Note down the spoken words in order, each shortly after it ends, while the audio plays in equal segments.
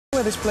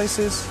Where this place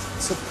is?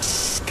 It's a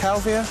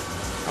Calvia?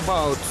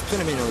 About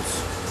 20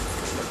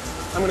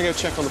 minutes. I'm gonna go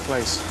check on the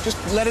place. Just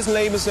let his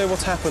neighbours know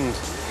what's happened.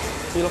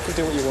 You lot can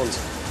do what you want.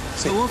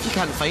 See? But what if you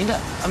can't find it?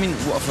 I mean,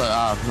 what if there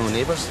are no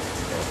neighbours?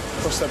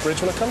 Cross that bridge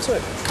when I come to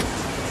it.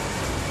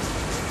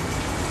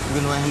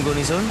 You're going to let him go on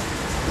his own?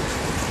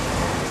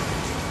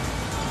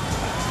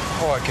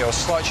 All right, girls,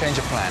 slight change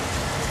of plan.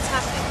 What's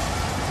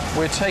happening?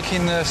 We're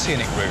taking the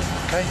scenic route,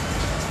 OK?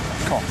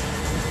 Come on.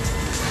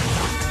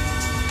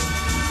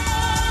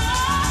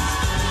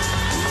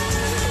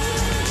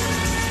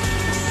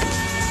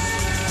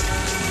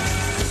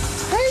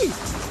 Hey!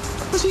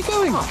 Where's he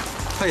going? Oh.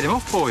 Paid him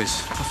off,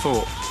 boys. I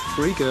thought,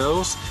 3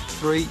 girls,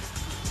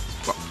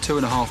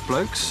 2.5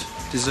 blokes,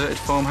 deserted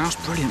farmhouse.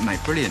 Brilliant, mate,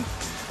 brilliant.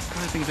 What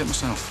do I think of it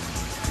myself?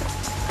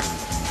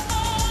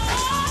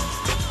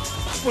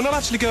 We're not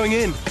actually going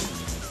in.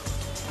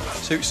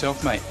 Suit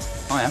yourself, mate.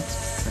 I am.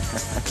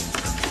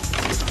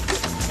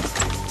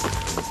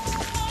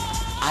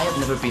 I have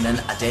never been in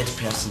a dead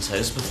person's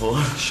house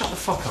before. Shut the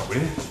fuck up, will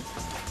you?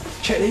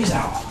 Check these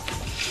out.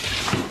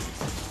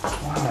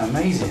 Wow,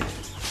 amazing.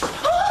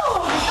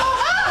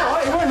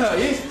 Oh, it won't hurt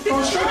you.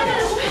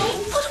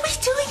 What are we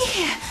doing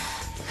here?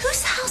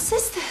 Whose house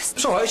is this?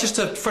 It's all right, it's just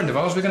a friend of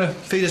ours. We're going to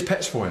feed his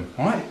pets for him,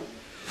 all right?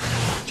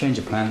 Change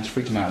of plans,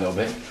 freaked him out a little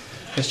bit.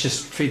 Let's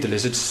just feed the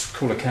lizards,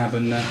 call a cab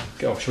and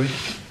get off, shall we?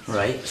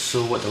 Right,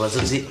 so what do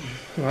lizards eat?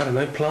 Oh, I don't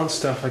know, plant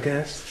stuff, I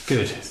guess.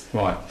 Good.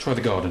 Right, try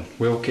the garden.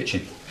 We'll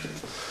kitchen.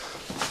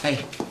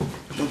 Hey,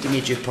 don't give me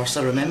a due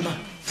purser, remember?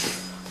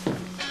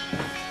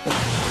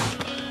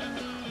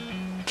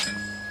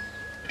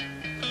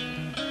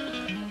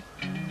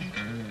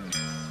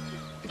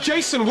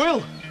 Jason,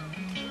 Will!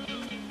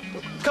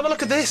 Come and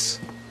look at this.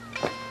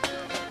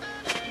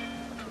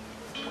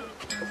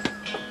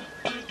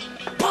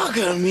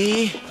 Bugger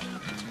me!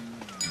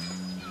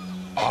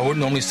 I wouldn't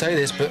normally say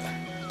this, but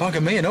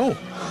bugger me and all.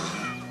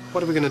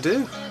 What are we going to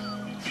do?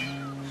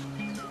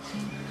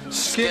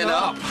 Skin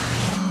up!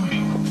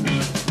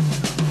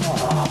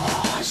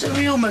 Oh, is it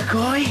real,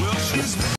 McCoy?